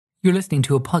You're listening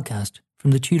to a podcast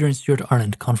from the Tudor and Stuart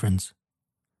Ireland Conference.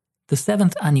 The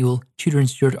 7th annual Tudor and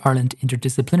Stuart Ireland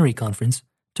Interdisciplinary Conference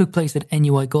took place at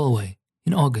NUI Galway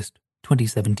in August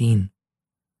 2017.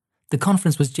 The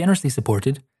conference was generously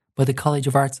supported by the College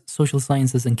of Arts, Social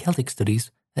Sciences and Celtic Studies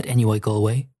at NUI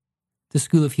Galway, the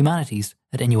School of Humanities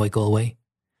at NUI Galway,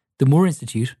 the Moore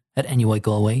Institute at NUI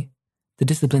Galway, the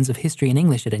Disciplines of History and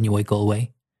English at NUI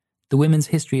Galway, the Women's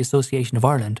History Association of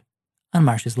Ireland, and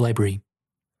Marsh's Library.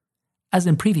 As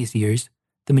in previous years,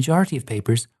 the majority of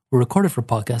papers were recorded for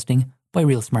podcasting by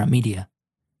Real Smart Media,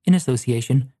 in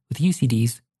association with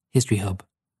UCD's History Hub.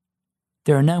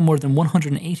 There are now more than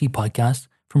 180 podcasts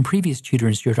from previous Tudor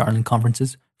and Stuart Ireland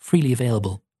conferences freely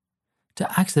available.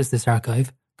 To access this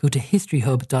archive, go to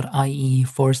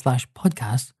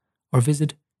historyhub.ie/podcasts or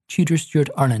visit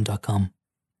tudorstuartireland.com.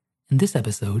 In this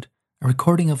episode, a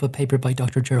recording of a paper by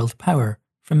Dr. Gerald Power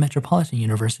from Metropolitan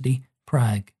University,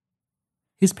 Prague.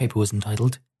 His paper was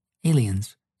entitled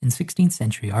Aliens in 16th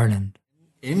Century Ireland.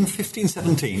 In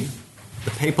 1517,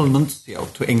 the papal nuncio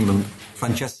to England,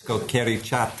 Francesco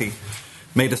Chierichatti,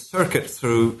 made a circuit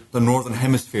through the northern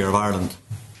hemisphere of Ireland.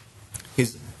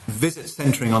 His visit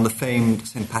centring on the famed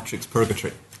St. Patrick's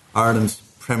Purgatory, Ireland's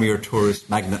premier tourist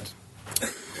magnet.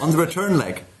 On the return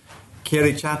leg,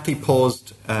 Chierichatti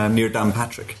paused near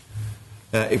Downpatrick.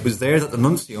 It was there that the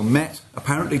nuncio met,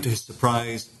 apparently to his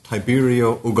surprise,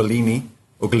 Tiberio Ugolino,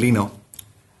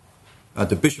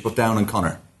 the Bishop of Down and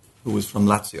Connor, who was from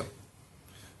Lazio.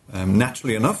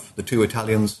 Naturally enough, the two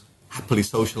Italians happily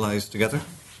socialised together.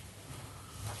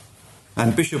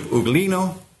 And Bishop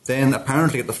Ugolino, then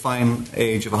apparently at the fine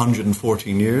age of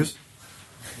 114 years,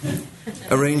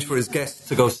 arranged for his guests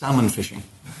to go salmon fishing.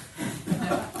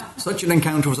 Such an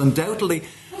encounter was undoubtedly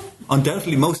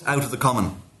most out of the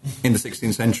common in the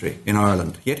 16th century in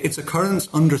Ireland. Yet its occurrence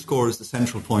underscores the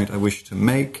central point I wish to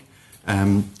make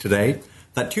today,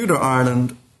 that Tudor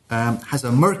Ireland has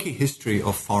a murky history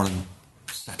of foreign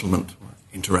settlement or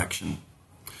interaction.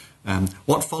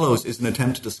 What follows is an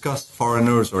attempt to discuss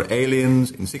foreigners or aliens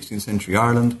in 16th century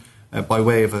Ireland by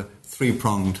way of a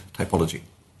three-pronged typology.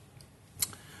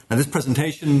 Now, this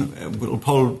presentation you'll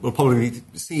probably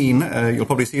see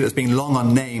it as being long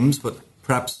on names, but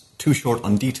perhaps too short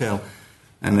on detail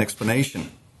and explanation.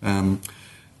 Now,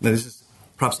 this is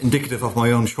perhaps indicative of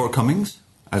my own shortcomings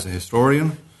as a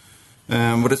historian,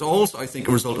 but it's also, I think,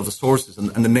 a result of the sources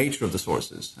and the nature of the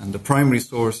sources. And the primary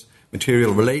source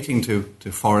material relating to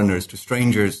foreigners, to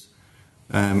strangers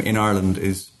in Ireland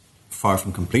is far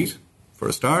from complete, for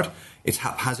a start. It's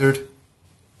haphazard,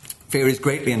 varies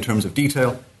greatly in terms of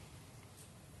detail.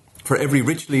 For every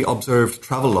richly observed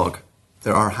travellogue,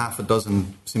 there are half a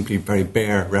dozen simply very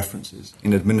bare references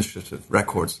in administrative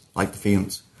records like the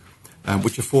Fians,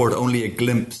 which afford only a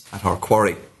glimpse at our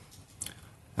quarry.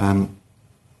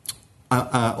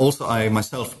 Also, I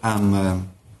myself am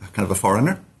kind of a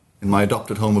foreigner in my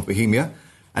adopted home of Bohemia,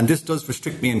 and this does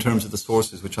restrict me in terms of the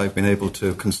sources which I've been able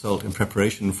to consult in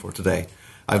preparation for today.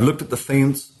 I've looked at the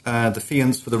Fians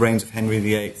for the reigns of Henry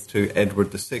VIII to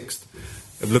Edward VI.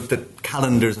 I've looked at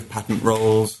calendars of patent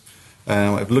rolls.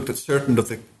 I've looked at certain of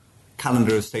the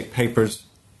calendar of state papers,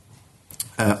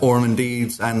 Ormond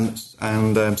deeds, and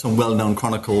some well-known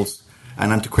chronicles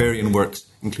and antiquarian works,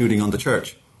 including on the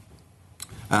church.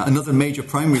 Another major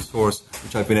primary source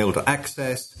which I've been able to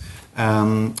access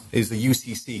is the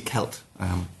UCC Celt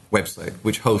website,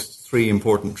 which hosts 3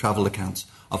 important travel accounts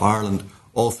of Ireland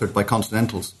authored by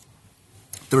Continentals.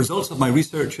 The results of my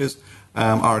researches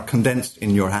are condensed in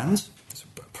your hands. It's a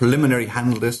preliminary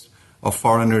hand list of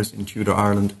foreigners in Tudor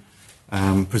Ireland,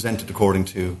 presented according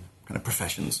to kind of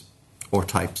professions or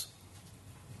types.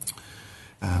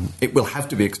 It will have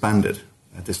to be expanded,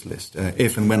 this list,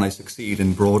 if and when I succeed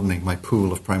in broadening my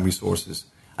pool of primary sources.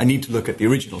 I need to look at the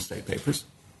original state papers,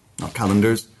 not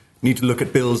calendars. I need to look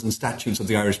at bills and statutes of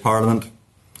the Irish Parliament,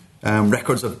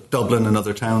 records of Dublin and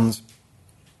other towns,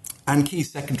 and key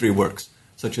secondary works,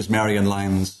 such as Marian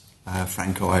Lyon's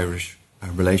Franco-Irish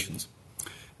relations.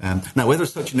 Now, whether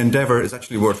such an endeavour is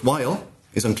actually worthwhile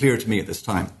is unclear to me at this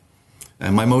time.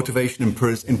 My motivation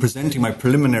in presenting my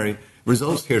preliminary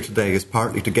results here today is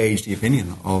partly to gauge the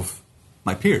opinion of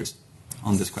my peers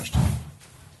on this question.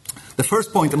 The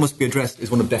first point that must be addressed is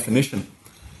one of definition.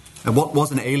 What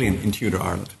was an alien in Tudor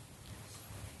Ireland?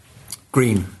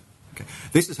 Green. Okay.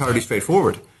 This is hardly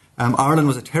straightforward. Ireland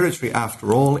was a territory,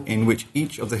 after all, in which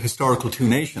each of the historical 2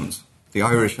 nations, the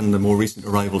Irish and the more recent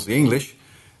arrivals, the English,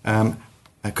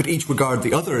 could each regard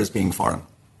the other as being foreign.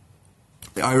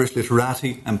 The Irish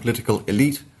literati and political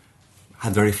elite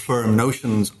had very firm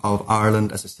notions of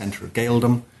Ireland as a centre of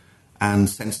Gaeldom and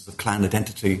senses of clan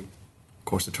identity, of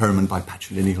course determined by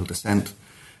patrilineal descent.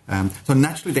 So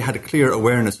naturally they had a clear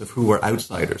awareness of who were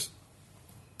outsiders.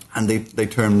 And they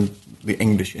termed the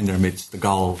English in their midst the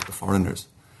Gaul, the foreigners.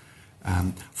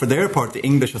 For their part, the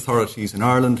English authorities in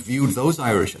Ireland viewed those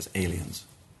Irish as aliens,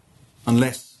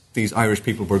 unless these Irish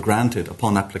people were granted,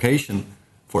 upon application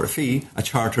for a fee, a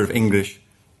charter of English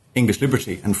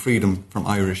liberty and freedom from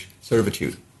Irish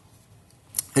servitude.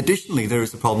 Additionally, there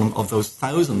is the problem of those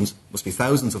thousands, must be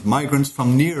thousands of migrants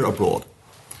from near abroad,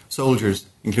 soldiers,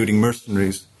 including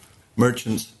mercenaries,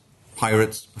 merchants,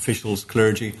 pirates, officials,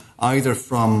 clergy, either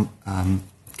from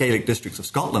Gaelic districts of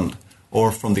Scotland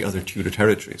or from the other Tudor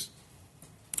territories.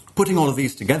 Putting all of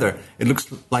these together, it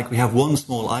looks like we have one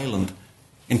small island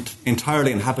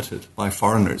entirely inhabited by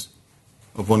foreigners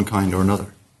of one kind or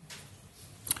another.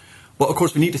 Well, of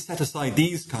course, we need to set aside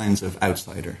these kinds of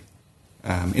outsider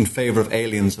in favour of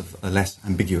aliens of a less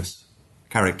ambiguous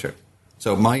character.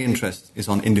 So my interest is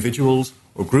on individuals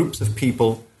or groups of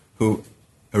people who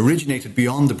originated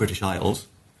beyond the British Isles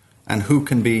and who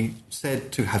can be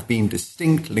said to have been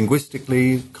distinct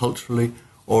linguistically, culturally,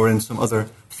 or in some other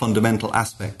fundamental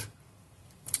aspect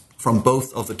from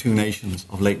both of the two nations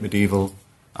of late medieval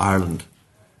Ireland.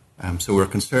 So we're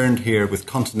concerned here with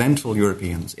continental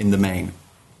Europeans in the main,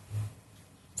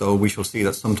 though we shall see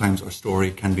that sometimes our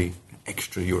story can be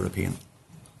extra-European.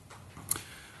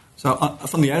 So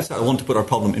from the outset, I want to put our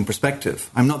problem in perspective.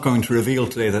 I'm not going to reveal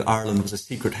today that Ireland was a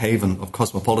secret haven of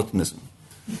cosmopolitanism.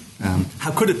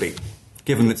 How could it be,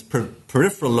 given its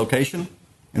peripheral location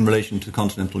in relation to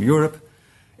continental Europe,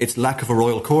 its lack of a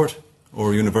royal court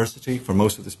or university, for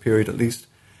most of this period at least,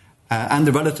 and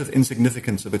the relative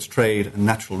insignificance of its trade and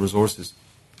natural resources?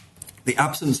 The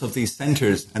absence of these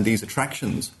centres and these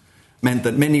attractions meant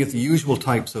that many of the usual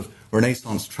types of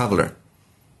Renaissance traveller,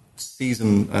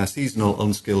 seasonal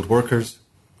unskilled workers,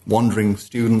 wandering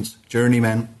students,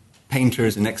 journeymen,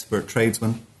 painters and expert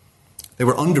tradesmen, they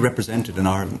were underrepresented in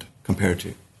Ireland compared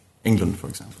to England, for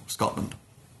example, Scotland.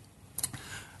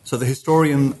 So the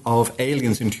historian of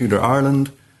aliens in Tudor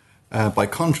Ireland, by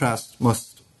contrast,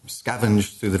 must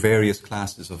scavenge through the various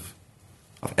classes of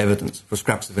evidence for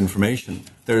scraps of information.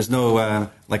 There is no,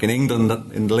 like in England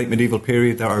in the late medieval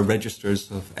period, there are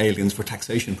registers of aliens for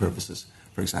taxation purposes,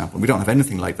 for example. We don't have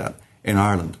anything like that in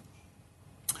Ireland.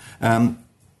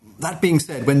 That being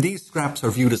said, when these scraps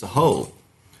are viewed as a whole,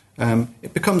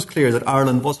 it becomes clear that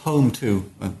Ireland was home to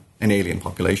an alien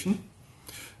population.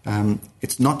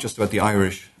 It's not just about the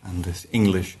Irish and the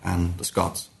English and the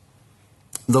Scots.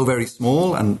 Though very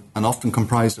small and often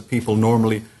comprised of people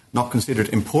normally not considered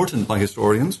important by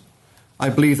historians, I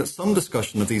believe that some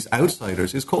discussion of these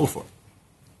outsiders is called for.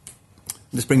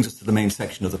 This brings us to the main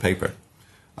section of the paper.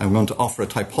 I'm going to offer a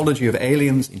typology of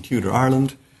aliens in Tudor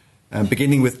Ireland,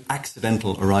 beginning with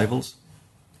accidental arrivals.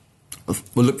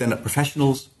 We'll look then at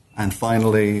professionals and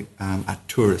finally at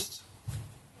tourists.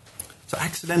 So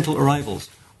accidental arrivals,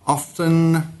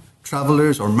 often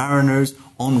travellers or mariners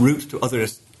en route to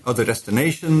other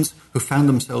destinations who found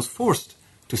themselves forced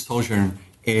to sojourn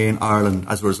in Ireland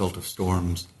as a result of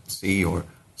storms, sea, or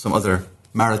some other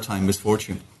maritime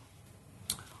misfortune.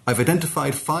 I've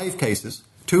identified 5 cases,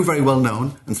 2 very well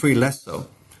known and 3 less so,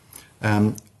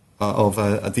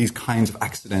 of these kinds of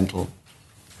accidental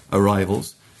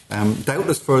arrivals.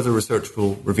 Doubtless further research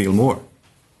will reveal more.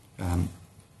 In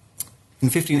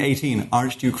 1518,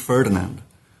 Archduke Ferdinand,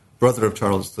 brother of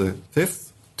Charles V,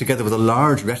 together with a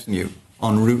large retinue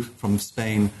en route from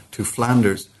Spain to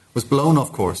Flanders, was blown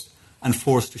off course and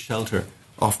forced to shelter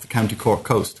off the County Cork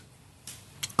coast.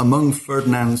 Among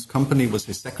Ferdinand's company was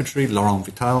his secretary, Laurent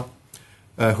Vital,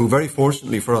 who very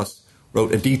fortunately for us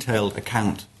wrote a detailed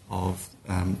account of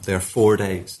their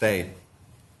 4-day stay.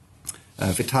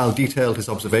 Vital detailed his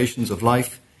observations of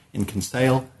life in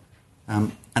Kinsale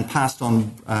and passed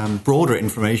on broader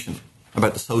information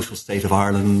about the social state of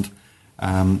Ireland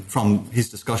from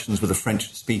his discussions with a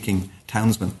French-speaking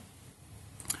townsman.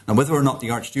 Now, whether or not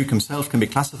the Archduke himself can be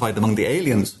classified among the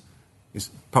aliens is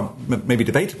maybe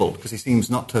debatable, because he seems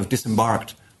not to have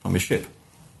disembarked from his ship.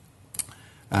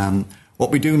 What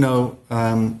we do know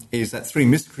is that 3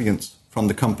 miscreants from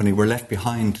the company were left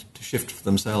behind to shift for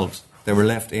themselves. They were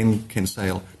left in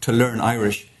Kinsale to learn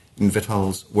Irish, in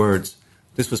Vital's words.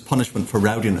 This was punishment for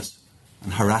rowdiness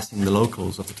and harassing the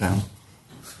locals of the town.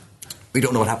 We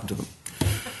don't know what happened to them.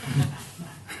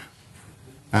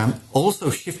 Also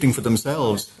shifting for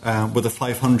themselves were the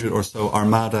 500 or so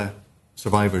Armada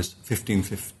survivors,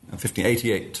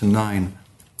 1588 to 9.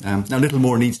 Now, little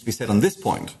more needs to be said on this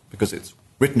point, because it's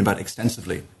written about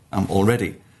extensively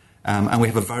already. And we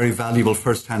have a very valuable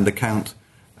first-hand account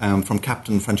from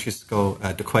Captain Francisco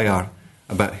de Cuellar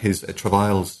about his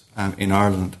travails in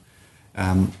Ireland.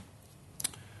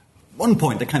 one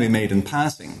point that can be made in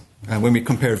passing, when we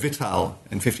compare Vital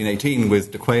in 1518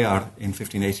 with de Cuellar in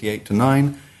 1588 to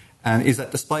 9, is that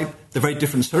despite the very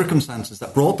different circumstances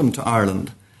that brought them to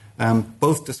Ireland,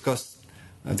 both discuss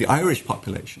the Irish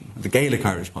population, the Gaelic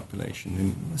Irish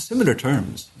population, in similar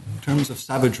terms, in terms of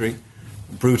savagery,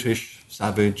 brutish,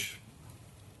 savage,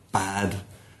 bad,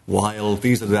 wild.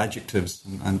 These are the adjectives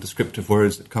and descriptive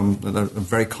words that are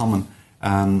very common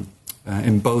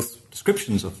in both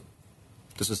descriptions of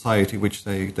the society which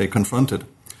they confronted.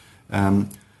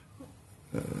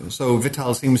 So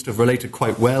Vital seems to have related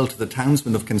quite well to the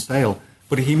townsmen of Kinsale,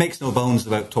 but he makes no bones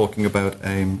about talking about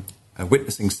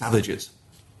witnessing savages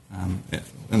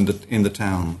in the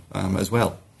town as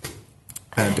well.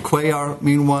 De Cuellar,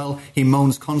 meanwhile, he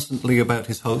moans constantly about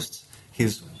his hosts,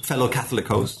 his fellow Catholic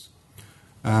hosts,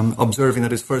 observing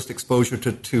that his first exposure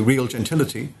to real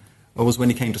gentility was when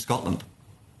he came to Scotland.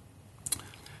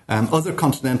 Other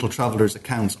continental travellers'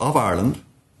 accounts of Ireland,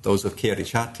 those of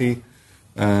Chierichatti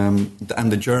and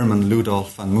the German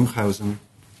Ludolf van Munchausen,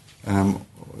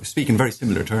 speak in very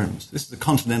similar terms. This is a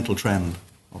continental trend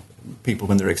of people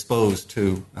when they're exposed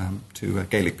to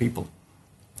Gaelic people,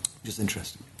 which is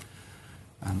interesting.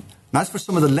 Now, as for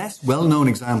some of the less well-known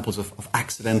examples of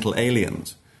accidental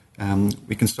aliens,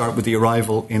 we can start with the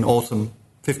arrival in autumn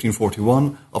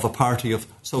 1541 of a party of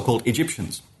so-called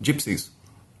Egyptians, gypsies.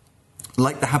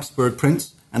 Like the Habsburg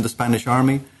prince and the Spanish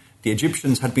army, the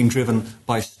Egyptians had been driven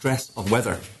by stress of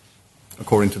weather,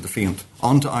 according to the Fiant,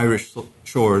 onto Irish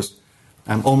shores,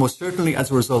 almost certainly as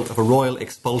a result of a royal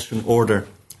expulsion order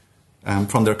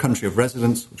from their country of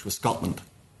residence, which was Scotland.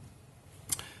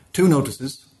 Two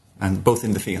notices, and both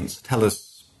in the Fiants, tell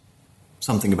us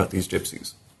something about these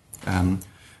gypsies.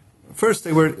 First,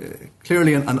 they were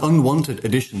clearly an unwanted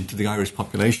addition to the Irish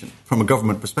population from a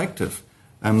government perspective.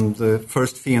 The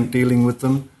first Fiant dealing with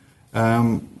them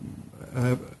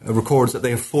records that they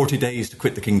have 40 days to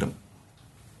quit the kingdom.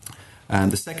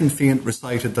 And the second Fiant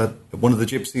recited that one of the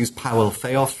gypsies, Powell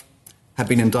Feoff, had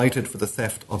been indicted for the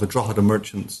theft of a Drogheda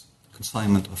merchant's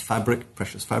consignment of fabric,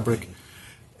 precious fabric.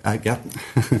 The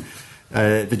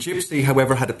gypsy,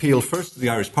 however, had appealed first to the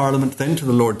Irish Parliament, then to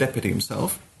the Lord Deputy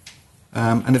himself,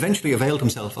 and eventually availed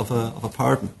himself of a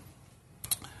pardon.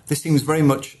 This seems very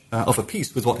much of a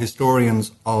piece with what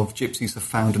historians of gypsies have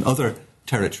found in other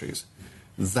territories,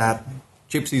 that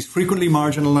gypsies frequently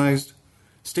marginalised,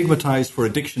 stigmatised for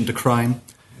addiction to crime,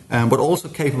 but also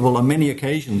capable on many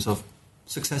occasions of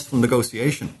successful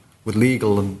negotiation with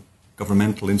legal and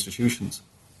governmental institutions.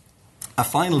 A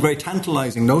final, very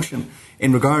tantalising notion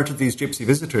in regard to these gypsy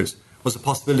visitors was the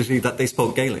possibility that they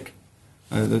spoke Gaelic.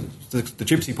 The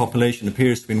gypsy population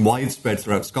appears to have been widespread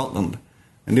throughout Scotland,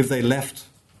 and if they left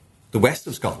the west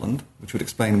of Scotland, which would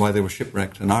explain why they were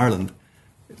shipwrecked in Ireland,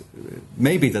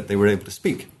 maybe that they were able to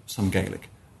speak some Gaelic.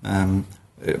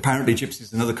 Apparently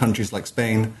gypsies in other countries like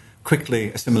Spain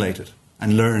quickly assimilated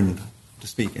and learned to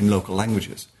speak in local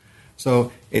languages.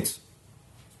 So it's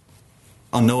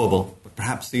unknowable, but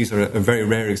perhaps these are a very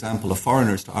rare example of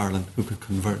foreigners to Ireland who could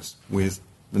converse with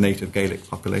the native Gaelic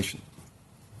population.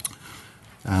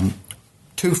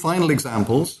 Two final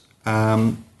examples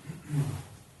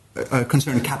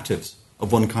concern captives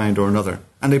of one kind or another,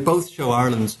 and they both show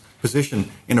Ireland's position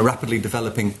in a rapidly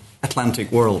developing Atlantic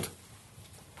world.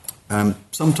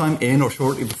 Sometime in or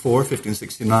shortly before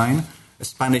 1569, a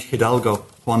Spanish hidalgo,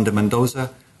 Juan de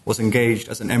Mendoza, was engaged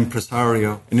as an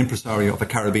impresario of a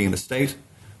Caribbean estate.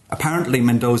 Apparently,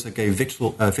 Mendoza gave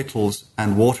victuals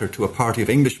and water to a party of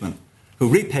Englishmen who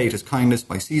repaid his kindness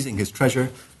by seizing his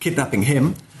treasure, kidnapping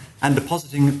him, and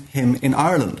depositing him in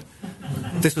Ireland.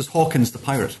 This was Hawkins the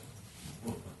pirate.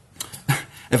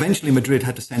 Eventually, Madrid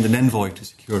had to send an envoy to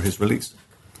secure his release.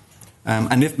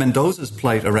 And if Mendoza's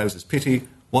plight arouses pity,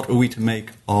 what are we to make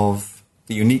of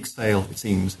the unique sale, it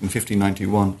seems, in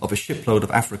 1591 of a shipload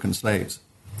of African slaves?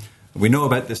 We know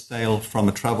about this sale from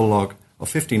a travelogue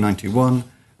of 1591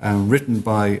 written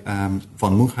by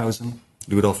von Munchausen,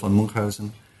 Ludolf von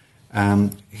Munchausen.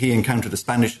 He encountered a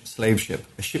Spanish slave ship,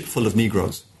 a ship full of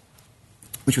Negroes,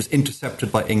 which was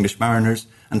intercepted by English mariners,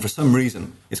 and for some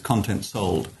reason its contents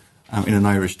sold in an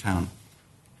Irish town.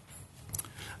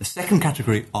 The second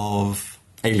category of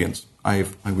aliens I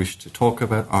wish to talk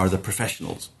about are the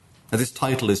professionals. Now, this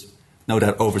title is no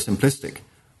doubt oversimplistic.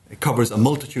 It covers a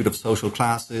multitude of social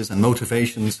classes and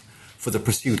motivations for the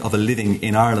pursuit of a living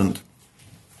in Ireland.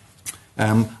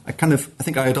 I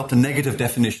think I adopt a negative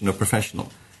definition of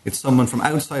professional. It's someone from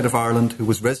outside of Ireland who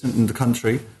was resident in the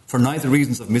country for neither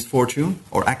reasons of misfortune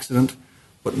or accident,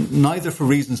 but neither for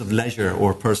reasons of leisure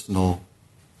or personal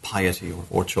piety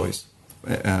or choice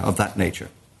of that nature.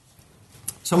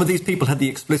 Some of these people had the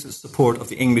explicit support of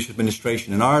the English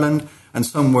administration in Ireland, and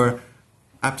some were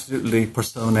absolutely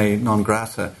personae non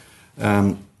grata.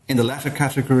 In the latter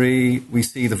category, we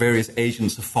see the various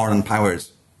agents of foreign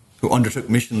powers who undertook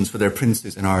missions for their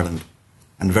princes in Ireland.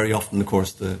 And very often, of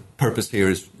course, the purpose here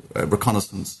is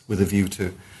reconnaissance with a view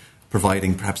to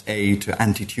providing perhaps aid to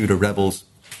anti-Tudor rebels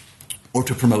or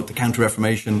to promote the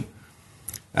Counter-Reformation.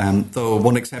 Though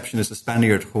one exception is the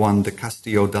Spaniard Juan de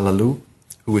Castillo de la Luz,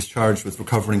 who was charged with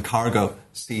recovering cargo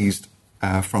seized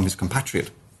from his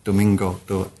compatriot, Domingo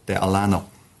de Alano.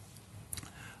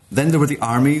 Then there were the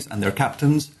armies and their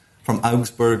captains, from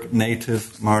Augsburg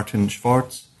native Martin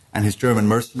Schwarz and his German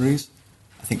mercenaries,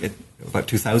 I think about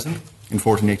 2,000 in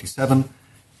 1487,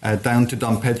 down to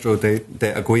Don Pedro de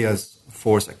Aguila's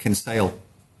force at Kinsale.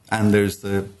 And there's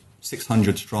the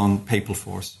 600-strong papal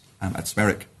force at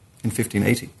Smerwick in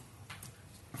 1580.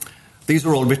 These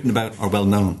are all written about or well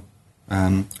known.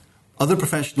 Other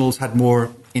professionals had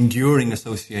more enduring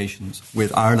associations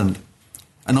with Ireland.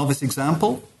 An obvious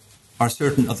example are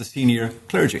certain of the senior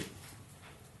clergy.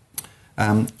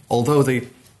 Although the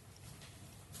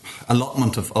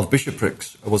allotment of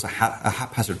bishoprics was a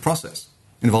haphazard process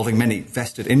involving many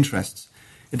vested interests,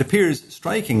 it appears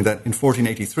striking that in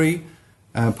 1483,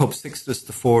 Pope Sixtus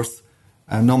IV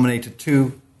nominated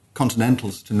two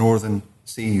continentals to northern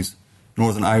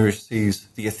Irish seas,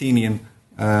 the Athenian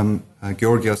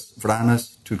Georgios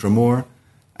Vranas to Dromore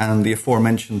and the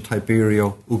aforementioned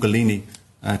Tiberio Ugolini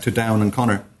to Down and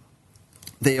Connor.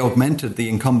 They augmented the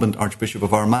incumbent Archbishop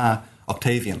of Armagh,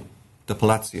 Octavian de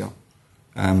Palacio,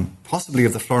 possibly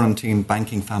of the Florentine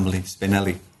banking family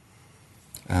Spinelli,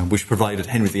 which provided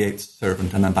Henry VIII's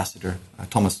servant and ambassador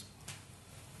Thomas.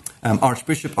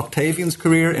 Archbishop Octavian's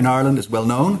career in Ireland is well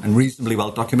known and reasonably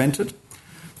well documented.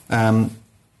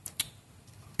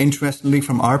 Interestingly,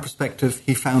 from our perspective,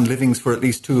 he found livings for at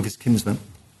least two of his kinsmen.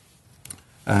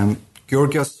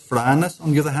 Georgios Vranas,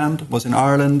 on the other hand, was in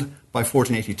Ireland by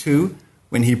 1482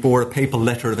 when he bore a papal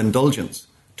letter of indulgence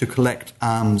to collect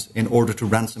alms in order to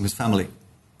ransom his family,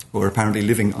 who were apparently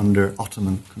living under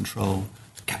Ottoman control,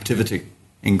 captivity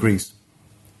in Greece.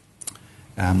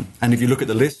 And if you look at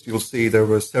the list, you'll see there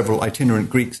were several itinerant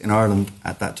Greeks in Ireland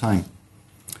at that time.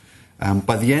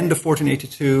 By the end of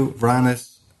 1482,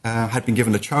 Vranas had been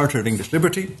given a charter of English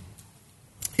liberty.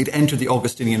 He'd entered the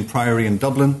Augustinian Priory in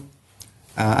Dublin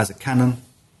as a canon,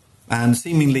 and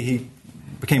seemingly he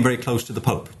became very close to the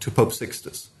Pope, to Pope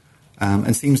Sixtus,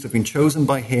 and seems to have been chosen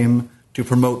by him to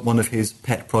promote one of his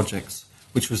pet projects,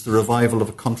 which was the revival of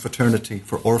a confraternity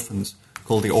for orphans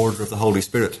called the Order of the Holy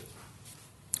Spirit.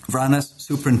 Vranas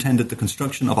superintended the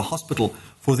construction of a hospital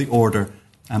for the order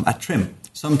at Trim,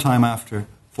 sometime after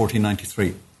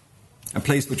 1493, a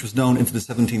place which was known into the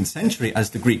 17th century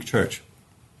as the Greek Church.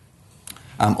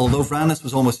 Although Vranas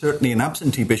was almost certainly an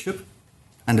absentee bishop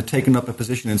and had taken up a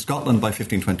position in Scotland by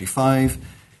 1525,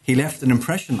 he left an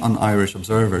impression on Irish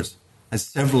observers, as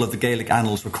several of the Gaelic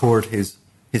annals record his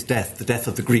death, the death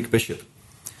of the Greek bishop,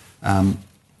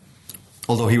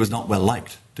 although he was not well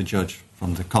liked, to judge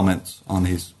from the comments on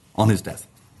his death.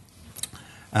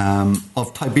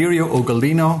 Of Tiberio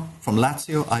Ugolino from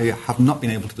Lazio, I have not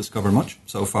been able to discover much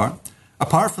so far,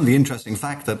 apart from the interesting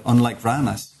fact that, unlike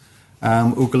Vranas,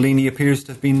 Ugolini appears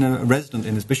to have been a resident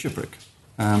in his bishopric,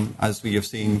 as we have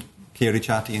seen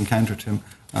Chierichati encountered him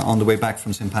on the way back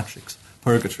from St. Patrick's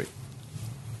Purgatory.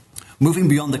 Moving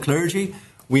beyond the clergy,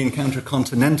 we encounter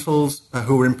continentals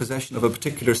who were in possession of a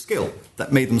particular skill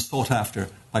that made them sought after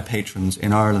by patrons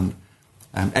in Ireland.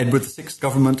 Edward VI's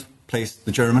government placed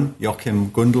the German, Joachim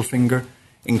Gundelfinger,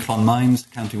 in Clonmines,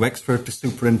 County Wexford, to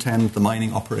superintend the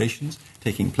mining operations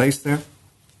taking place there.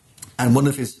 And one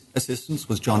of his assistants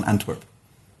was John Antwerp,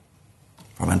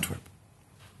 from Antwerp.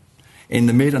 In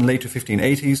the mid and later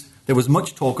 1580s, there was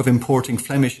much talk of importing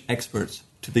Flemish experts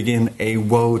to begin a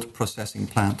woad processing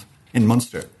plant in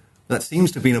Munster. That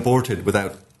seems to have been aborted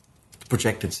without the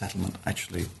projected settlement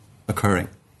actually occurring.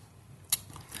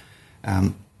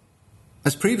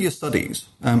 As previous studies,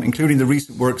 including the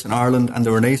recent works in Ireland and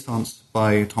the Renaissance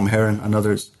by Tom Heron and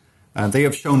others, they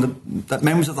have shown that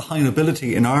members of the high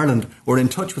nobility in Ireland were in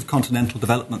touch with continental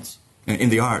developments in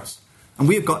the arts. And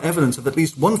we have got evidence of at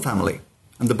least one family,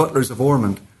 and the Butlers of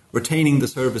Ormond, retaining the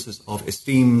services of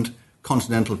esteemed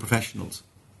continental professionals.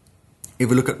 If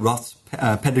we look at Roth's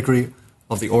pedigree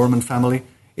of the Ormond family,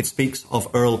 it speaks of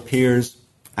Earl Piers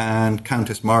and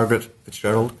Countess Margaret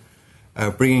Fitzgerald,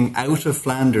 bringing out of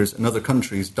Flanders and other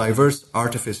countries diverse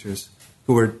artificers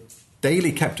who were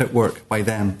daily kept at work by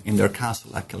them in their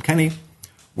castle at Kilkenny,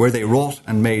 where they wrought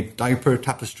and made diaper,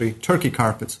 tapestry, Turkey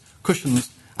carpets, cushions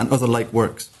and other like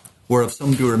works, whereof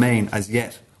some do remain as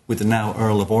yet with the now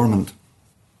Earl of Ormond.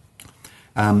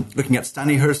 Looking at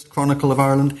Stanihurst Chronicle of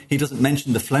Ireland, he doesn't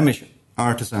mention the Flemish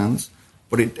artisans,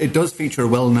 but it does feature a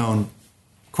well-known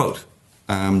quote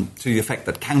to the effect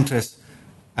that Countess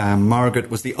Margaret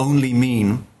was the only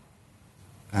mean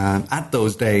at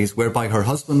those days whereby her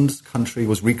husband's country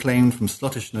was reclaimed from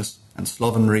sluttishness and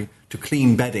slovenry to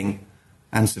clean bedding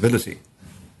and civility.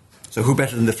 So who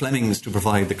better than the Flemings to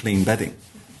provide the clean bedding?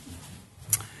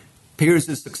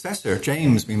 Piers' successor,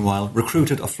 James, meanwhile,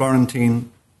 recruited a Florentine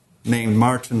named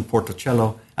Martin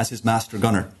Portocello as his master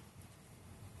gunner.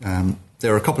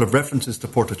 There are a couple of references to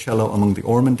Portocello among the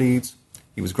Ormond deeds.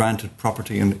 He was granted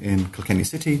property in Kilkenny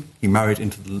City. He married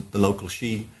into the local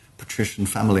Shee patrician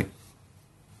family.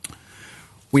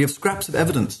 We have scraps of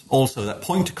evidence also that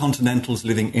point to Continentals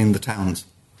living in the towns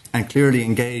and clearly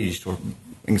engaged or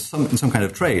in some kind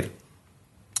of trade.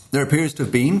 There appears to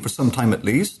have been, for some time at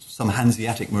least, some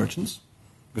Hanseatic merchants,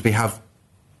 because we have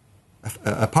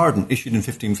a pardon issued in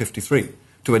 1553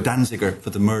 to a Danziger for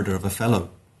the murder of a fellow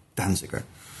Danziger.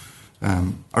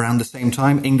 Around the same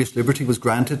time, English liberty was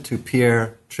granted to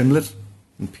Pierre Trimlet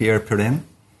and Pierre Pirenne,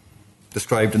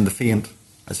 described in the Fiant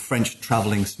as French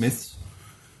travelling smiths.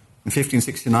 In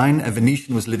 1569, a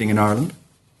Venetian was living in Ireland,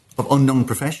 of unknown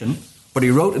profession, but he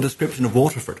wrote a description of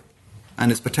Waterford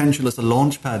and its potential as a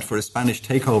launchpad for a Spanish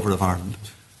takeover of Ireland,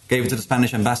 gave it to the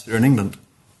Spanish ambassador in England.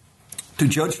 To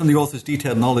judge from the author's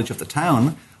detailed knowledge of the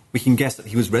town, we can guess that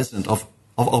he was resident of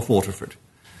Waterford.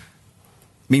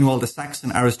 Meanwhile, the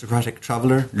Saxon aristocratic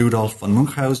traveller, Ludolf von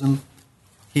Munchausen,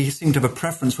 he seemed to have a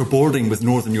preference for boarding with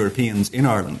Northern Europeans in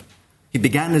Ireland. He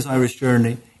began his Irish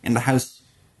journey in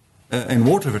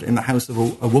Waterford, in the house of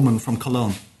a woman from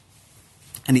Cologne.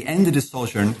 And he ended his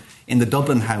sojourn in the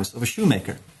Dublin house of a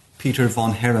shoemaker, Peter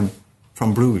von Herren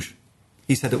from Bruges.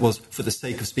 He said it was for the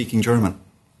sake of speaking German.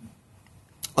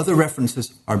 Other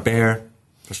references are bare,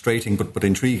 frustrating, but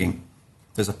intriguing.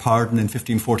 There's a pardon in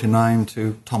 1549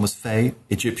 to Thomas Fay,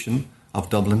 Egyptian, of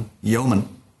Dublin, yeoman.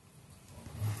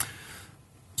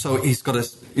 So he's got a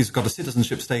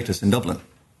citizenship status in Dublin.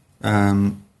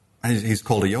 And he's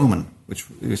called a yeoman, which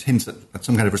hints at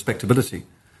some kind of respectability.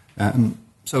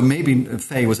 So maybe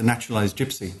Fay was a naturalised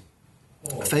gypsy.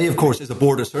 Fay, of course, is a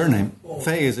border surname.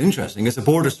 Fay is interesting. It's a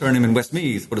border surname in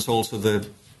Westmeath, but it's also the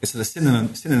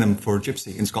synonym for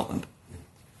gypsy in Scotland.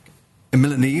 In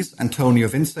Milanese, Antonio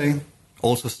Vince,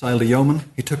 also styled a yeoman,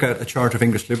 he took out a Charter of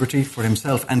English Liberty for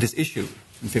himself and his issue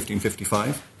in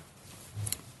 1555.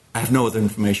 I have no other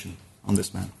information on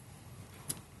this man.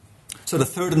 So the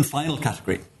third and final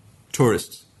category,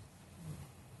 tourists.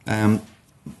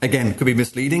 Again, could be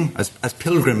misleading, as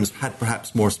pilgrims had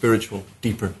perhaps more spiritual,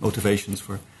 deeper motivations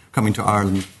for coming to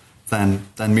Ireland than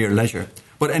mere leisure.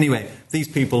 But anyway, these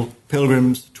people,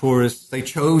 pilgrims, tourists, they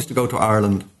chose to go to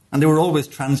Ireland, and they were always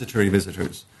transitory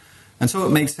visitors. And so it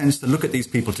makes sense to look at these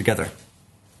people together.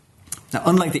 Now,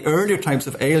 unlike the earlier types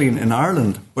of alien in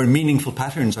Ireland, where meaningful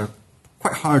patterns are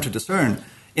quite hard to discern,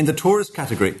 in the tourist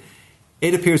category,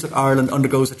 it appears that Ireland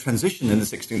undergoes a transition in the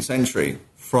 16th century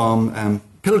from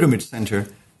pilgrimage centre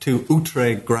to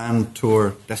outre grand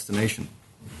tour destination.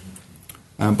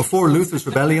 Before Luther's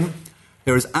rebellion,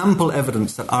 there is ample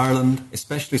evidence that Ireland,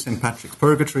 especially St. Patrick's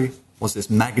Purgatory, was this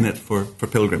magnet for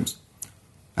pilgrims.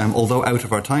 Although out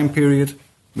of our time period,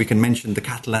 we can mention the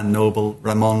Catalan noble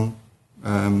Ramon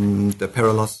de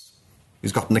Perolos,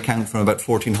 who's got an account from about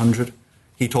 1400.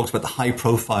 He talks about the high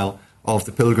profile of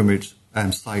the pilgrimage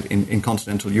site in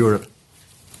continental Europe.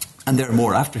 And there are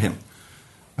more after him.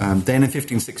 Then in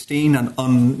 1516, an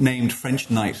unnamed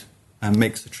French knight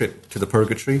makes a trip to the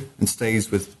Purgatory and stays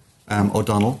with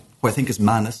O'Donnell, who I think is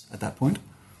Manus at that point.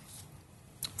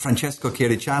 Francesco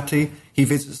Chierichati, he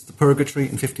visits the Purgatory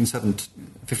in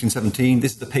 1517.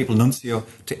 This is the papal nuncio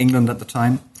to England at the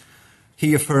time.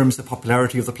 He affirms the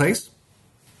popularity of the place,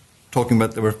 talking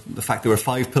about the fact there were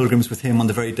 5 pilgrims with him on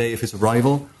the very day of his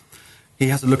arrival. He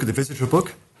has a look at the visitor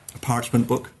book, a parchment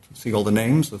book, to see all the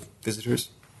names of visitors.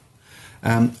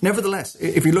 Nevertheless,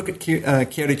 if you look at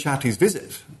Chierichati's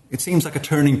visit, it seems like a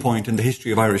turning point in the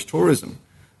history of Irish tourism,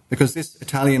 because this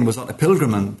Italian was not a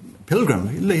pilgrim.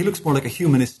 He looks more like a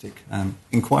humanistic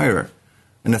inquirer,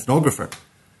 an ethnographer.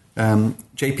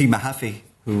 J.P. Mahaffey,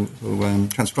 who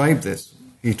transcribed this,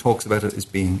 he talks about it as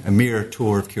being a mere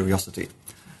tour of curiosity.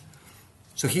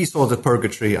 So he saw the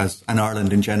Purgatory and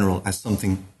Ireland in general as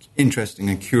something interesting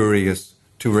and curious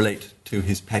to relate to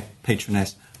his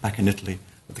patroness back in Italy,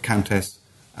 the Countess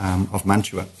of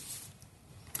Mantua.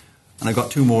 And I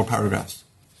got 2 more paragraphs.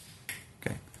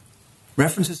 Okay.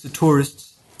 References to tourists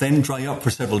then dry up for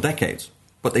several decades,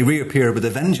 but they reappear with a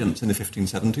vengeance in the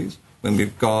 1570s, when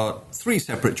we've got 3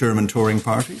 separate German touring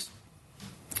parties.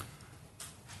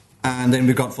 And then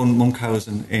we've got von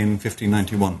Munkhausen in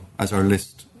 1591 as our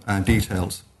list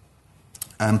details.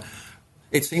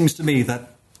 It seems to me that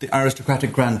the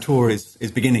aristocratic grand tour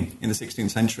is beginning in the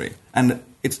 16th century, and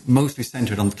it's mostly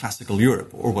centred on classical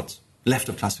Europe, or what's left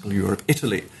of classical Europe.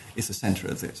 Italy is the centre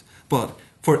of this. But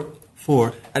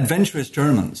for adventurous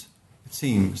Germans, it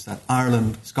seems that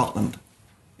Ireland, Scotland,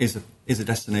 is a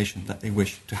destination that they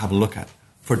wish to have a look at,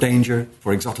 for danger,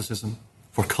 for exoticism,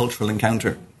 for cultural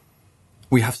encounter.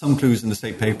 We have some clues in the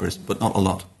state papers, but not a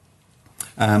lot.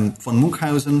 Von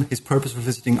Munkhausen, his purpose for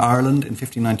visiting Ireland in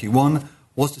 1591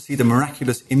 was to see the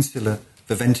miraculous insula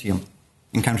Viventium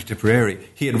in County Tipperary.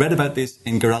 He had read about this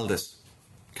in Giraldus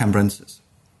Cambrensis.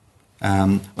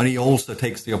 But he also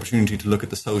takes the opportunity to look at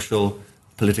the social,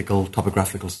 political,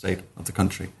 topographical state of the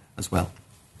country as well.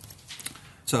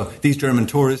 So these German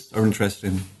tourists are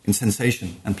interested in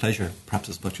sensation and pleasure, perhaps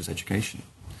as much as education.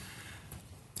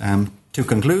 To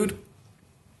conclude,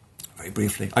 very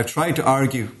briefly, I've tried to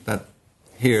argue that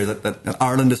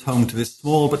Ireland is home to this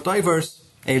small but diverse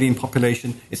alien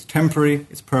population. It's temporary,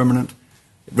 it's permanent.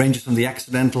 It ranges from the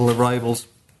accidental arrivals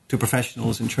to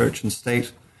professionals in church and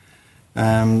state,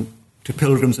 to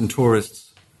pilgrims and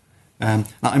tourists. Now,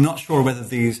 I'm not sure whether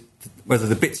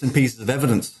the bits and pieces of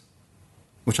evidence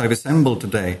which I've assembled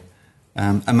today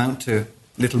amount to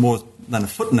little more than a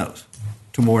footnote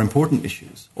to more important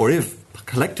issues, or if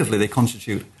collectively they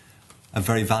constitute a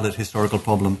very valid historical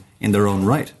problem in their own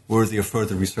right, worthy of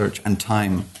further research and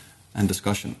time and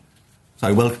discussion. So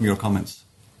I welcome your comments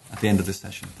at the end of this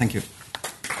session. Thank you.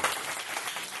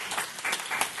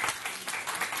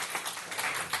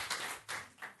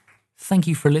 Thank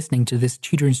you for listening to this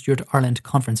Tudor and Stuart Ireland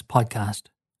Conference podcast.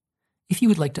 If you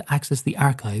would like to access the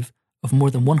archive of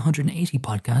more than 180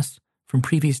 podcasts from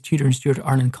previous Tudor and Stuart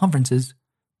Ireland conferences,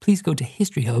 please go to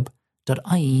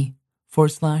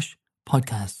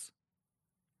historyhub.ie/podcasts.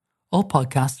 All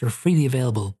podcasts are freely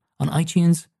available on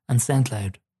iTunes and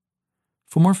SoundCloud.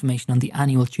 For more information on the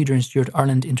annual Tudor and Stuart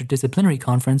Ireland Interdisciplinary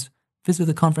Conference, visit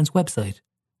the conference website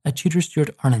at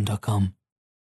tudorstuartireland.com.